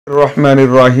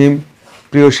রহমানির রহিম।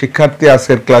 প্রিয় শিক্ষার্থী,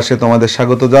 আজকের ক্লাসে তোমাদের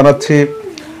স্বাগত জানাচ্ছি।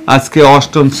 আজকে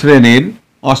অষ্টম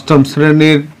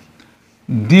শ্রেণীর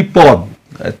দ্বিপদ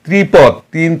ত্রিপদ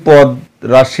তিন পদ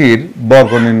রাশির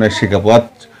বর্গ নির্ণয় শেখাবো।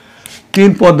 তিন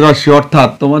পদ রাশি অর্থাৎ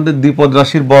তোমাদের দ্বিপদ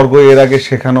রাশির বর্গ এর আগে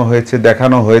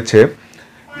দেখানো হয়েছে।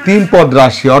 তিন পদ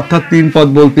রাশি অর্থাৎ তিন পদ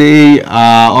বলতে এই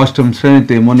অষ্টম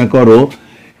শ্রেণীতে মনে করো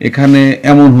এখানে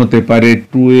এমন হতে পারে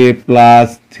 2a plus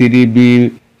 3b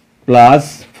plus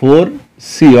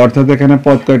 4c, অর্থাৎ এখানে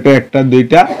পদ কয়টা? একটা,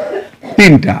 দুইটা,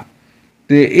 তিনটা।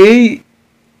 তো এই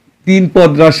তিন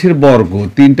পদ রাশির বর্গ,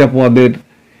 তিনটা পদের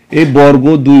এই বর্গ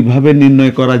দুইভাবে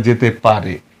নির্ণয় করা যেতে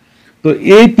পারে। তো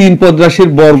এই তিন পদ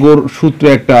রাশির বর্গর সূত্র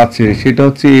একটা আছে, সেটা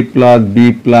হচ্ছে a plus B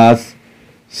plus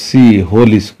C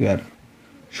whole square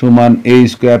সমান a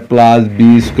square plus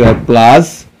B square plus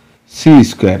C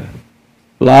square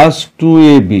plus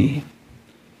 2ab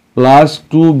plus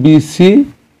 2bc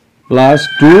plus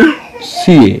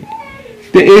 2ca।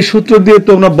 তো এই সূত্র দিয়ে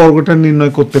তোমরা বর্গটা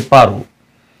নির্ণয় করতে পারো।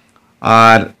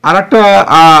 আর আরেকটা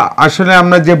আসলে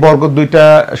আমরা যে বর্গ দুইটা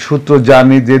সূত্র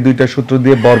জানি, যে দুইটা সূত্র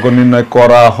দিয়ে বর্গ নির্ণয়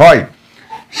করা হয়,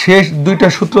 শেষ দুইটা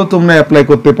সূত্র তোমরা অ্যাপ্লাই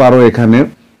করতে পারো এখানে।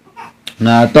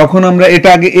 তখন আমরা এটা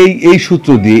আগে এই সূত্র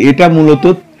দিয়ে, এটা মূলত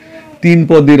তিন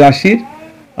পদী রাশির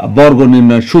বর্গ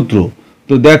নির্ণয় সূত্র।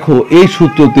 তো দেখো এই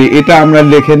সূত্রতে এটা আমরা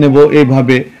লিখে নেব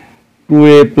এইভাবে,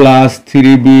 2a plus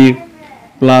 3b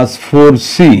plus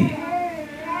 4c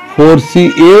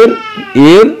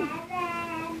এর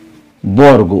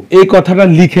বর্গ। এই কথাটা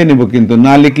লিখে নেব, কিন্তু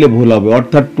না লিখলে ভুল হবে।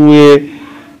 অর্থাৎ 2a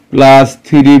plus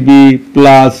 3b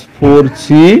plus 4c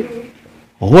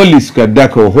whole square.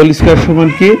 দেখো হোল স্কোয়ার সমান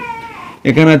কি?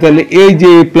 এখানে তাহলে এই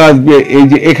যে প্লাস বি, এই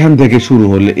যে এখান থেকে শুরু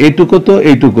হলে এইটুকু, তো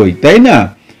এইটুকুই, তাই না?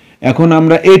 এখন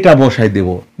আমরা এটা বসাই দেব।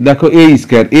 দেখো a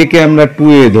স্কোয়ার, এ কে আমরা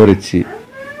 2a ধরেছি,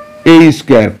 a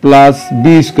square plus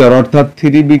B square, অর্থাৎ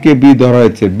 3b কে বি ধরা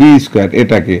হয়েছে, বি স্কোয়ার,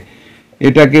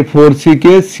 এটাকে 4c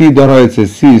কে সি ধরা হয়েছে,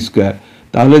 সি স্কোয়ার।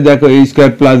 তাহলে দেখো a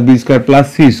square plus B square plus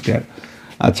C square.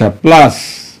 আচ্ছা, প্লাস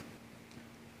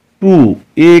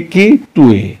 2a কি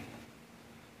 2a,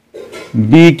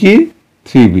 বি কি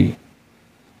 3b,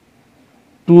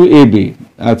 2ab।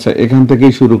 আচ্ছা, এখান থেকে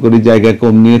শুরু করি, জায়গা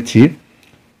কম নিয়েছি।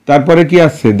 তারপরে কি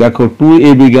আছে দেখো,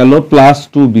 2ab গেল প্লাস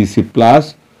 2bc প্লাস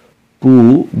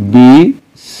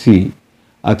 2bc।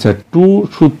 আচ্ছা, 2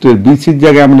 সূত্রের বিসির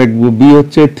জায়গায় আমরা লিখব বি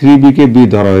হচ্ছে 3b কে বি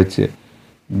ধরা হয়েছে,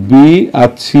 বি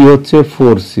আর সি হচ্ছে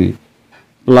 4c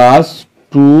plus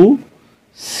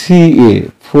 2ca,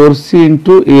 4c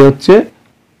into এ হচ্ছে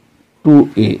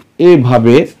 2a।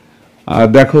 এইভাবে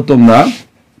দেখো তোমরা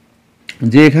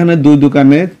যে এখানে 2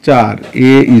 দুকানে 4,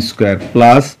 a square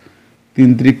plus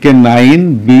 3 3 9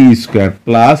 B square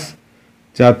plus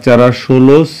 4 4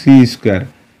 16 C square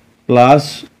plus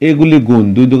এগুলি গুণ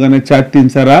 2 দুকানে 4 3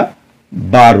 4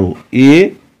 12 এ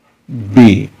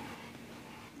বি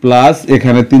প্লাস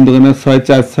এখানে 3 দুকানে 6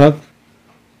 4 7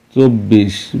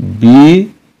 24 B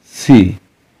C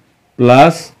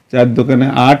plus 4 দুকানে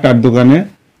 8 8 দুকানে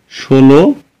 16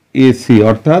 A C,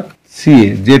 অর্থাৎ সি এ,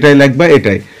 যেটাই লাগবে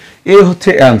এটাই। এই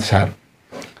হচ্ছে অ্যান্সার।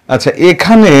 আচ্ছা,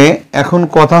 এখানে এখন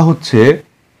কথা হচ্ছে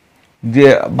যে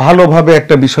ভালোভাবে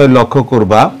একটা বিষয় লক্ষ্য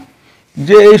করবা,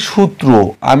 যে এই সূত্র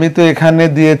আমি তো এখানে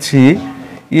দিয়েছি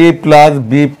a plus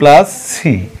B plus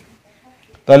C.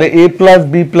 তাহলে a plus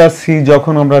B plus C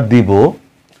যখন আমরা দিব,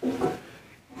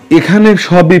 এখানে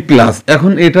সবই প্লাস।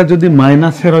 এখন এটা যদি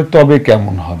মাইনাসের হয় তবে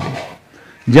কেমন হবে?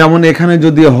 যেমন এখানে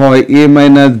যদি হয় a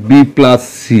minus B plus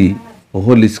C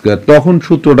whole square, তখন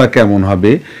সূত্রটা কেমন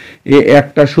হবে? এই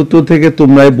একটা সূত্র থেকে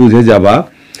তোমরাই বুঝে যাবা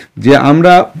যে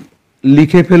আমরা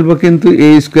লিখে ফেলবো কিন্তু a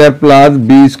square plus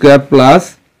B square plus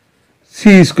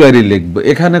C স্কোয়ারই লিখবো,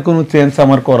 এখানে কোনো চেঞ্জ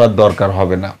আমার করার দরকার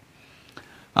হবে না।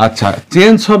 আচ্ছা,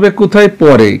 চেঞ্জ হবে কোথায়?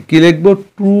 পরে কি লিখবো?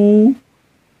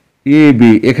 2ab,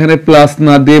 এখানে প্লাস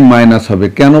না দিয়ে মাইনাস হবে।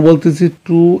 কেন বলতেছি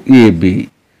 2ab?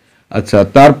 আচ্ছা,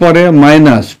 তারপরে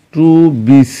মাইনাস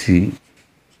 2bc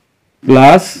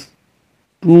প্লাস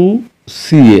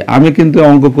 2ca। আমি কিন্তু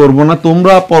অঙ্ক করব না,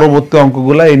 তোমরা পরবর্তী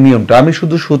অঙ্কগুলা এই নিয়মটা, আমি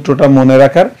শুধু সূত্রটা মনে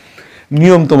রাখার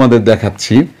নিয়ম তোমাদের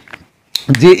দেখাচ্ছি,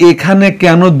 যে এখানে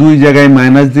কেন 2 জায়গায়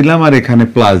মাইনাস দিলাম আর এখানে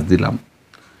প্লাস দিলাম।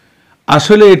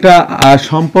 আসলে এটা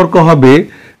সম্পর্ক হবে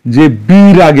যে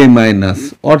বির আগে মাইনাস,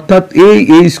 অর্থাৎ এই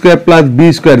a square plus B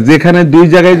square, যেখানে 2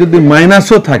 জায়গায় যদি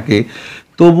মাইনাসও থাকে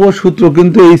তবুও সূত্র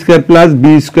কিন্তু a square plus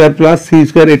B square plus C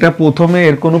square, এটা প্রথমে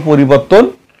এর কোনো পরিবর্তন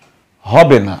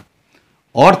হবে না।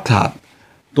 অর্থাৎ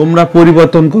তোমরা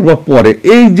পরিবর্তন করবা পরে।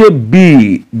 এই যে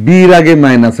বির আগে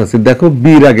মাইনাস আছে, দেখো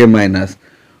বির আগে মাইনাস।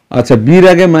 আচ্ছা, বির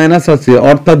আগে মাইনাস আছে,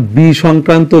 অর্থাৎ বি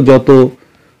সংক্রান্ত যত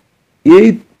এই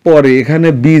পরে এখানে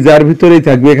বি যার ভিতরেই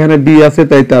থাকবে, এখানে বি আছে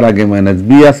তাই তার আগে মাইনাস,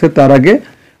 বি আছে তার আগে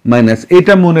মাইনাস,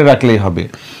 এটা মনে রাখলেই হবে।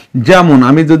 যেমন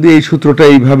আমি যদি এই সূত্রটা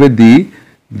এইভাবে দিই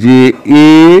যে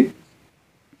এ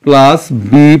plus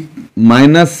B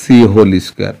minus C whole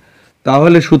square,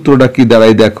 তাহলে সূত্রটা কি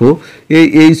দাঁড়ায় দেখো, এই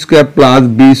এ square plus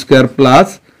B square plus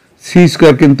C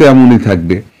square কিন্তু এমনই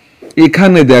থাকবে।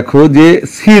 এখানে দেখো যে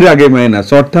সির আগে মাইনাস,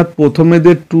 অর্থাৎ প্রথমে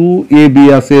যে টু এ বি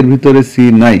আছে এর ভিতরে সি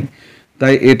নাই,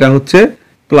 তাই এটা হচ্ছে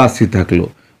প্লাস সি থাকলো।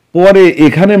 পরে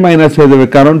এখানে মাইনাস হয়ে যাবে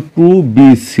কারণ টু বি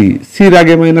সি, সির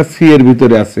আগে মাইনাস সি এর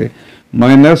ভিতরে আছে,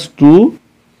 মাইনাস টু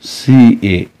সি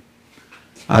এ।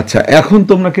 আচ্ছা, এখন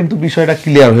তোমরা কিন্তু বিষয়টা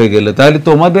ক্লিয়ার হয়ে গেল। তাহলে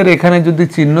তোমাদের এখানে যদি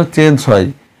চিহ্ন চেঞ্জ হয়,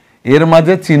 এর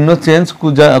মাঝে চিহ্ন চেঞ্জ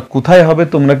কোথায় হবে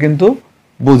তোমরা কিন্তু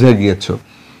বুঝে গিয়েছো।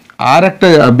 আর একটা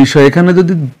বিষয়, এখানে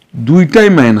যদি দুইটাই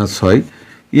মাইনাস হয়,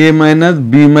 এ minus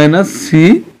B minus C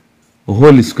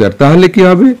whole square, তাহলে কি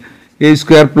হবে এ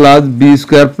square plus B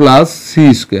square plus C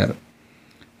square.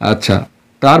 আচ্ছা,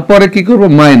 তারপরে কি করব,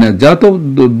 মাইনাস, যা তো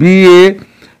বি এ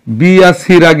বি আর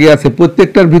সির আগে আছে,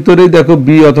 প্রত্যেকটার ভিতরেই দেখো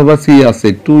বি অথবা সি আছে,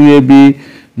 two A B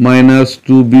minus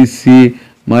two B C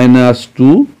minus two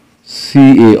C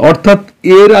এ, অর্থাৎ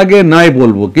এর আগে নাই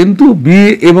বলবো, কিন্তু বি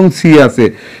এবং সি আছে,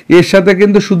 এর সাথে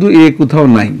কিন্তু শুধু এ কোথাও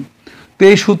নাই। তো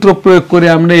এই সূত্র প্রয়োগ করে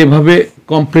আমরা এভাবে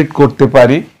কমপ্লিট করতে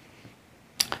পারি।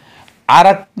 আর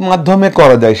এক মাধ্যমে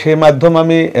করা যায়, সেই মাধ্যম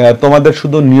আমি তোমাদের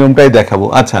শুধু নিয়মটাই দেখাবো।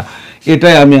 আচ্ছা,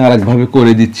 এটাই আমি আর একভাবে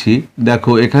করে দিচ্ছি।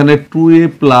 দেখো এখানে টু এ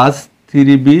plus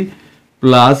three B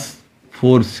plus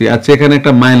four C, আচ্ছা এখানে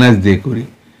একটা মাইনাস দিয়ে করি।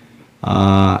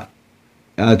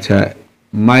 আচ্ছা,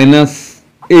 মাইনাস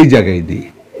এই জায়গায় দিই,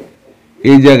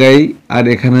 এই জায়গায়, আর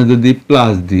এখানে যদি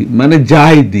প্লাস দিই, মানে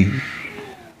যাই দিই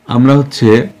আমরা হচ্ছে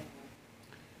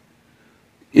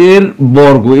এর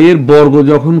বর্গ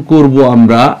যখন করব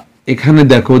আমরা, এখানে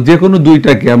দেখো যে কোনো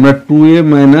দুইটাকে আমরা টু এ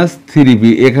মাইনাস থ্রি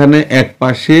বি, এখানে এক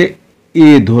পাশে এ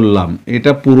ধরলাম,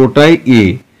 এটা পুরোটাই এ,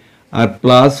 আর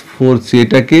প্লাস ফোর সি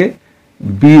এটাকে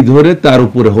বি ধরে তার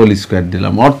উপরে হোল স্কোয়ার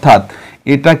দিলাম, অর্থাৎ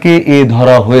এটাকে এ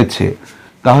ধরা হয়েছে।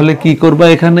 তাহলে কি করবা,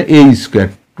 এখানে এ square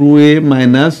two A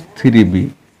minus three B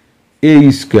A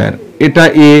square, এটা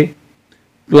এ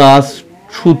প্লাস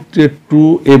সূত্রে টু,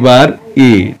 এবার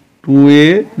এ টু এ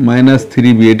মাইনাস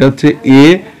থ্রি বি, এটা হচ্ছে এ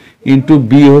ইন্টু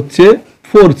বি হচ্ছে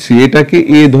ফোর সি, এটাকে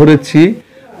এ ধরেছি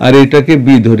আর এটাকে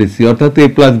বি ধরেছি, অর্থাৎ এ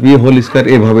প্লাস বি হোল স্কোয়ার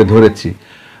এভাবে ধরেছি।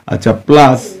 আচ্ছা,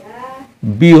 প্লাস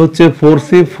বি হচ্ছে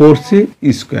ফোর সি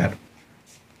স্কোয়ার।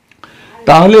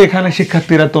 তাহলে এখানে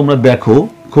শিক্ষার্থীরা তোমরা দেখো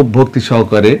খুব ভক্তি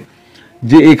সহকারে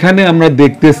যে এখানে আমরা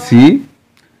দেখতেছি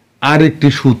আরেকটি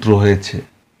সূত্র হয়েছে,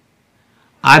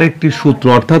 আরেকটি সূত্র,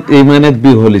 অর্থাৎ এ মাইনাস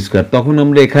বি হোল স্কোয়ার। তখন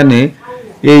আমরা এখানে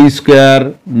এ square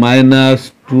minus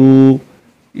two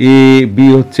A B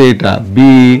হচ্ছে এটা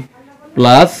বি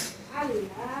প্লাস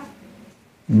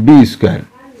বি স্কোয়ার,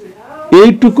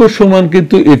 এইটুকু সমান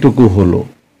কিন্তু এটুকু হলো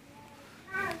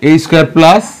এ স্কোয়ার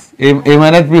প্লাস এ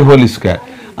মাইনাস বি হোল স্কোয়ার।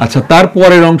 আচ্ছা,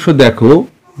 তারপরের অংশ দেখো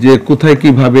যে কোথায়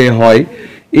কিভাবে হয়।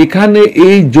 এখানে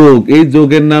এই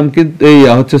যোগের নাম কিন্তু এই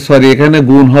হচ্ছে, সরি, এখানে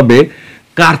গুণ হবে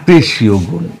কার্তেশীয়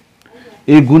গুণ,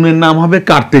 এই গুণের নাম হবে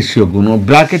কার্তেশীয় গুণ।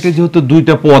 ব্র্যাকেটে যেহেতু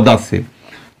দুইটা পদ আছে,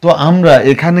 তো আমরা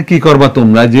এখানে কি করবা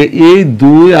তোমরা, যে এই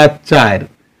 2 আর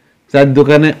 4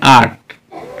 দোকানে 8,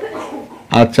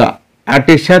 আচ্ছা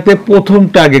 8 সাথে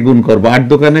প্রথমটা আগে গুণ করবো, 8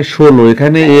 দোকানে 16,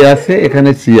 এখানে এ আছে এখানে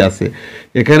সি আছে,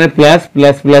 এখানে প্লাস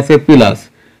প্লাস প্লাসে প্লাস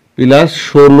প্লাস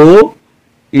 16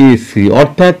 এ সি,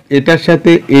 অর্থাৎ এটার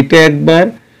সাথে এটা একবার,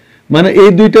 মানে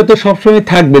এই দুইটা তো সবসময়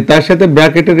থাকবে, তার সাথে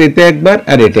ব্র্যাকেটের এটা একবার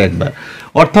আর এটা একবার,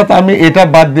 অর্থাৎ আমি এটা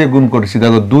বাদ দিয়ে গুণ করেছি।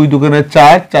 দেখো 2 দোকানে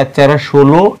 4, 4 4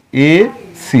 16 এ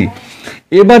সি।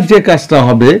 এবার যে কাজটা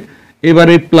হবে, এবার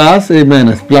এই প্লাস এই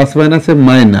মাইনাস, প্লাস মাইনাসে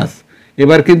মাইনাস,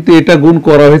 এবার কিন্তু এটা গুণ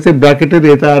করা হয়েছে ব্র্যাকেটের,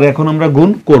 এটা আর এখন আমরা গুণ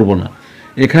করব না।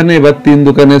 এখানে এবার 3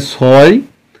 দোকানে 6,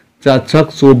 4 6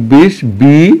 24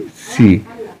 বি সি,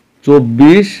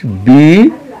 24 বি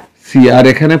সি, আর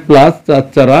এখানে প্লাস 4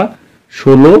 4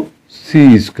 16 সি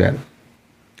স্কোয়ার।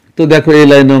 তো দেখো এই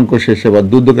লাইনে অঙ্ক শেষ। এবার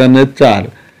 2 দোকানে 4,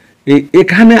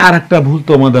 এখানে আর একটা ভুল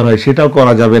তোমাদের হয়, সেটাও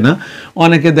করা যাবে না।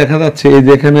 অনেকে দেখা যাচ্ছে এই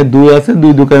যে এখানে 2 আছে,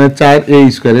 2 দোকানে 4 এ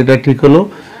স্কোয়ার, এটা ঠিক হলো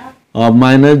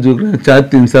মাইনাস 4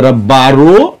 3 4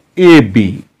 12 এ বি,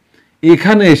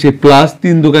 এখানে এসে প্লাস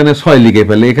 3 দোকানে 6 লিখে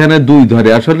ফেলে, এখানে 2 ধরে,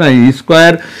 আসলে না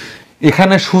স্কোয়ার,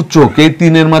 এখানে সূচক এই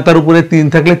 3-এর মাথার উপরে 3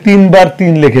 থাকলে 3 বার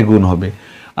 3 লিখে গুণ হবে,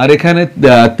 আর এখানে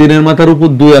 3-এর মাথার উপর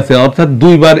 2 আছে, অর্থাৎ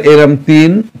 2 বার এরম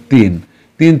 3 3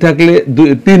 3 থাকলে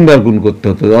 3 বার গুণ করতে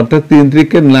হতো, অর্থাৎ 3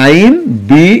 3 9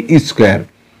 B square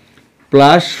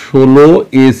plus 16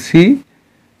 AC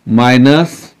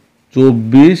minus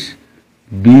 24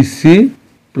 BC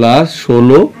plus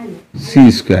 16 C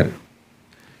square.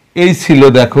 এই ছিল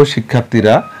দেখো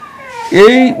শিক্ষার্থীরা,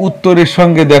 এই উত্তরের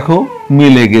সঙ্গে দেখো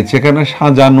মিলে গেছে, এখানে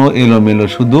সাজানো এলোমেলো,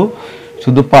 শুধু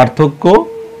শুধু পার্থক্য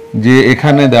যে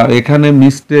এখানে দাও, এখানে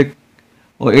মিস্টেক,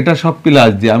 ও এটা সব প্লাস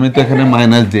দিয়ে, আমি তো এখানে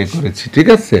মাইনাস দিয়ে করেছি, ঠিক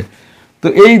আছে। তো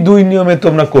এই দুই নিয়মে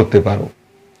তোমরা করতে পারো,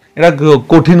 এটা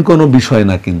কঠিন কোনো বিষয়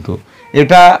না, কিন্তু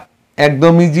এটা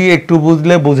একদম ইজি, একটু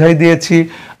বুঝলে বোঝাই দিয়েছি।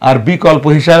 আর বিকল্প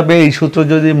হিসাবে এই সূত্র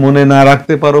যদি মনে না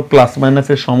রাখতে পারো, প্লাস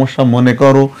মাইনাসের সমস্যা মনে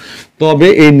করো, তবে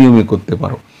এই নিয়মে করতে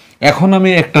পারো। এখন আমি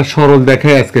একটা সরল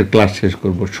দেখাই আজকের ক্লাস শেষ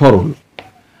করব। সরল,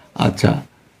 আচ্ছা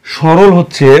সরল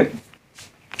হচ্ছে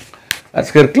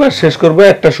আজকের ক্লাস শেষ করব,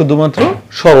 একটা শুধুমাত্র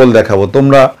সরল দেখাবো।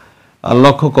 তোমরা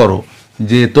লক্ষ্য করো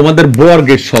যে তোমাদের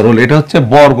বর্গের সরল, এটা হচ্ছে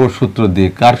বর্গ সূত্র দিয়ে,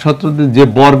 কার সূত্র দিয়ে, যে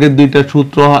বর্গের দুইটা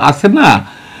সূত্র আছে না,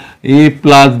 a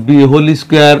plus B whole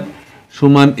square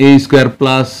সমান এ square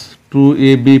plus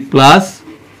 2ab plus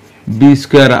B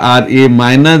square, আর এ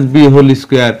মাইনাস বি হোল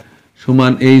স্কোয়ার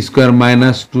সমান এ square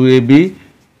minus 2ab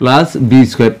plus B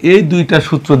square. এই দুইটা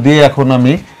সূত্র দিয়ে এখন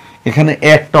আমি এখানে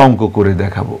একটা অঙ্ক করে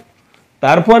দেখাবো,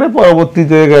 তারপরে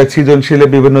পরবর্তীতে সৃজনশীলে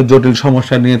বিভিন্ন জটিল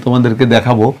সমস্যা নিয়ে তোমাদেরকে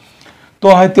দেখাবো। তো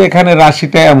হয়তো এখানে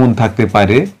রাশিটা এমন থাকতে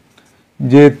পারে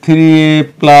যে 3a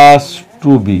plus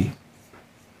 2b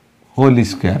whole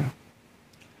square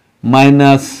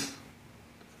minus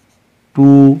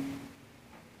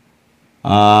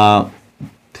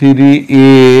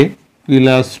 3a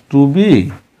plus 2b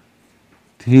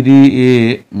 3a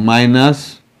minus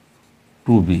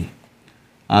 2b।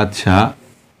 আচ্ছা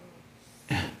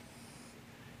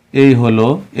এই হলো,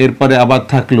 এরপরে আবার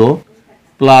থাকলো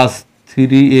plus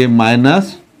 3a minus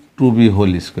 2b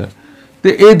whole square. তো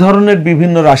এই ধরনের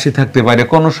বিভিন্ন রাশি থাকতে পারে,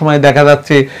 কোনো সময় দেখা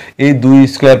যাচ্ছে এই দুই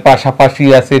স্কোয়ার পাশাপাশি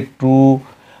আছে, 2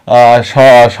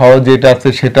 সহজ যেটা আছে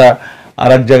সেটা আর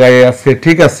এক জায়গায় আছে,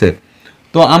 ঠিক আছে।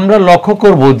 তো আমরা লক্ষ্য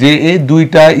করব যে এই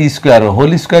দুইটা স্কোয়ার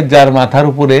হোল স্কোয়ার যার মাথার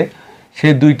উপরে,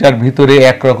 সেই দুইটার ভিতরে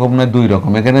একরকম না দুই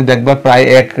রকম, এখানে দেখবা প্রায়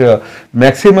এক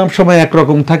ম্যাক্সিমাম সময়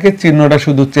একরকম থাকে, চিহ্নটা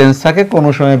শুধু চেঞ্জ থাকে, কোনো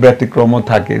সময় ব্যতিক্রমও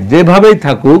থাকে। যেভাবেই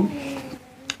থাকুক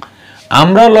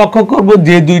আমরা লক্ষ্য করব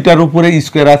যে দুইটার উপরে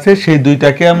স্কোয়ার আছে সেই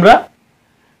দুইটাকে আমরা,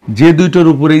 যে দুইটার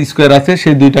উপরে স্কোয়ার আছে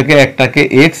সেই দুইটাকে, একটাকে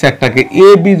এক্স একটাকে এ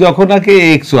বি, যখন আগে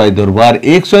এক্স ওয়াই ধরবো, আর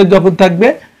এক্স ওয়াই যখন থাকবে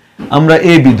আমরা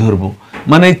এ বি ধরবো,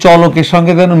 মানে এই চলকের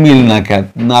সঙ্গে যেন মিল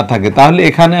না থাকে। তাহলে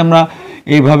এখানে আমরা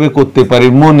এইভাবে করতে পারি,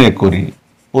 মনে করি,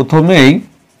 প্রথমেই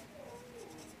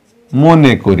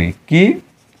মনে করি কি,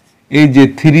 এই যে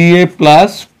 3a প্লাস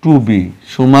 2b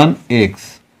সমান এক্স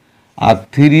আর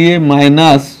 3a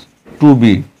মাইনাস 2b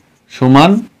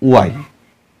সমান ওয়াই।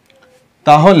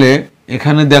 তাহলে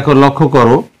এখানে দেখো, লক্ষ্য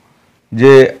করো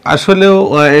যে আসলেও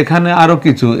এখানে আরো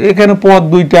কিছু, এখানে পদ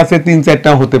দুইটা আছে,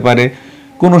 3-4টা হতে পারে,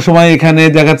 কোনো সময় এখানে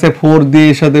দেখা যাচ্ছে 4 দিয়ে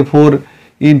সাথে 4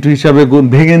 ইন্টু হিসাবে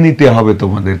ভেঙে নিতে হবে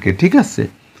তোমাদেরকে, ঠিক আছে।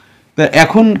 তা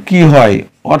এখন কি হয়,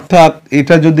 অর্থাৎ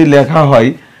এটা যদি লেখা হয়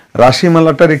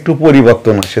রাশিমালাটার একটু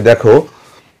পরিবর্তন আসে। দেখো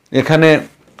এখানে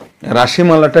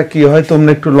রাশিমালাটা কি হয়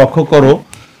তোমরা একটু লক্ষ্য করো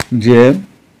যে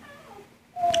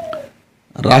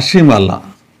রাশিমালা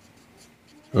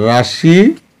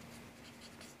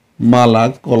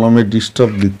কলমে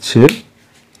ডিস্টার্ব দিচ্ছে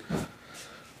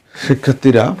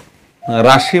শিক্ষার্থীরা।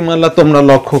 রাশিমালা তোমরা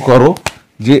লক্ষ্য করো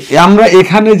যে আমরা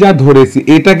এখানে যা ধরেছি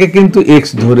এটাকে কিন্তু এক্স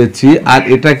ধরেছি আর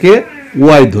এটাকে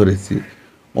ওয়াই ধরেছি,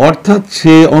 অর্থাৎ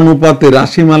সে অনুপাতে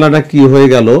রাশিমালাটা কি হয়ে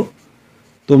গেল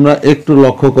তোমরা একটু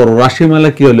লক্ষ্য করো। রাশিমালা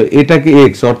কি হলো, এটাকে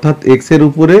এক্স অর্থাৎ এক্স এর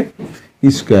উপরে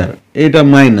স্কোয়ার, এটা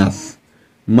মাইনাস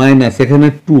মাইনাস এখানে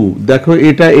 2, দেখো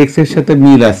এটা এক্স এর সাথে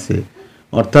মিল আছে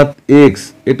অর্থাৎ এক্স,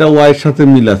 এটা ওয়াই এর সাথে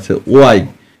মিল আছে ওয়াই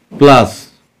প্লাস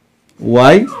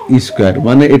ওয়াই স্কোয়ার,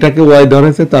 মানে এটাকে ওয়াই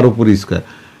ধরেছে তার উপর স্কোয়ার।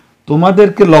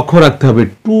 তোমাদেরকে লক্ষ্য রাখতে হবে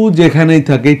 2 যেখানেই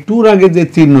থাকে 2-র আগে যে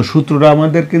চিহ্ন সূত্রটা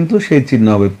আমাদের কিন্তু সেই চিহ্ন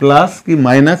হবে, প্লাস কি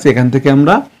মাইনাস এখান থেকে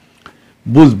আমরা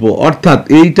বুঝবো, অর্থাৎ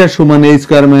এইটা সমান এ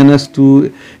square minus 2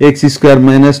 x square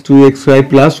minus 2xy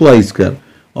plus Y square,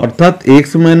 অর্থাৎ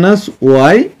x minus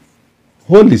Y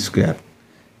whole square,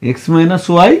 x minus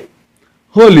Y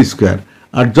whole square.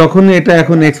 আর যখন এটা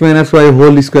এখন x minus Y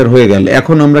whole square হয়ে গেল,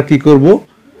 এখন আমরা কি করব,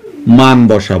 মান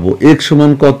বসাবো, এক্স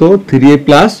সমান কত 3a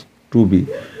প্লাস 2b,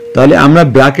 তাহলে আমরা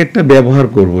ব্র্যাকেটটা ব্যবহার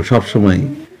করব সব সময়,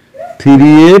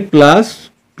 3a প্লাস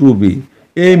 2b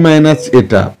এই মাইনাস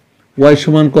এটা, ওয়াই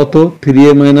সমান কত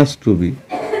 3a minus 2b,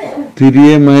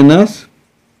 3a minus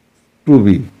 2b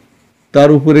তার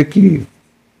উপরে কি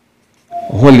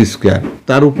হোল স্কোয়ার,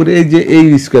 তার উপরে এই যে এই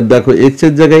স্কোয়ার, দেখো এক্স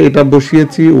এর জায়গায় এটা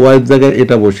বসিয়েছি ওয়াই এর জায়গায়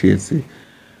এটা বসিয়েছি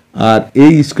আর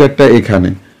এই স্কোয়ারটা এখানে,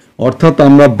 অর্থাৎ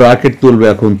আমরা ব্র্যাকেট তুলবো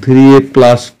এখন 3a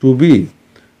plus 2b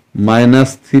minus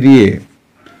 3a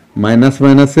minus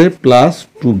মাইনাসে প্লাস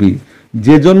 2b,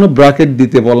 যে জন্য ব্র্যাকেট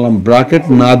দিতে বললাম। ব্র্যাকেট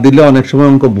না দিলে অনেক সময়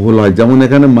অঙ্ক ভুল হয়। যেমন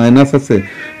এখানে মাইনাস আছে,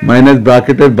 মাইনাস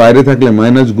ব্র্যাকেটের বাইরে থাকলে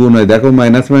মাইনাস গুণ হয়, দেখো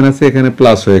মাইনাস মাইনাসে এখানে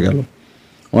প্লাস হয়ে গেল।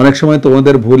 অনেক সময়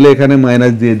তোমাদের ভুলে এখানে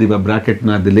মাইনাস দিয়ে দিবা ব্র্যাকেট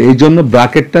না দিলে। এই জন্য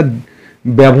ব্র্যাকেটটা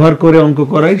ব্যবহার করে অঙ্ক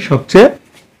করাই সবচেয়ে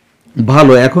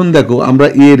ভালো। এখন দেখো আমরা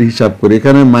এর হিসাব করি,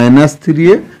 এখানে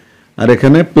 -3a আর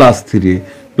এখানে +3a,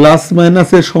 প্লাস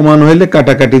মাইনাসের সমান হইলে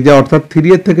কাটাকাটি যায়, অর্থাৎ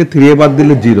 3a থেকে 3a বাদ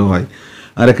দিলে 0 হয়।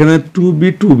 আর এখানে 2b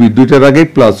দুইটার আগেই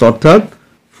প্লাস, অর্থাৎ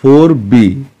 4b,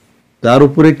 তার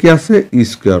উপরে কি আছে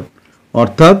স্কোয়ার,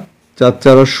 অর্থাৎ 4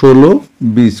 4 16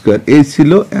 b স্কোয়ার। এই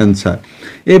ছিল অ্যান্সার।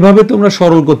 এইভাবে তোমরা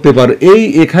সরল করতে পারো।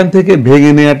 এখান থেকে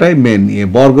ভেঙে নেওয়াটাই মেন। নিয়ে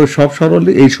বর্গ সব সরল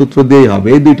এই সূত্র দিয়েই হবে,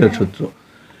 এই দুইটা সূত্র।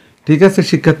 ঠিক আছে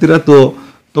শিক্ষার্থীরা, তো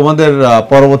তোমাদের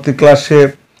পরবর্তী ক্লাসে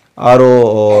আরও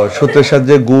সূত্রের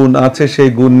সাহায্যে গুণ আছে, সেই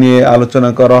গুণ নিয়ে আলোচনা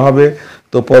করা হবে।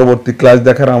 তো পরবর্তী ক্লাস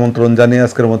দেখার আমন্ত্রণ জানিয়ে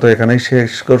আজকের মতো এখানেই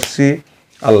শেষ করছি।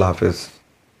 আল্লাহ হাফেজ।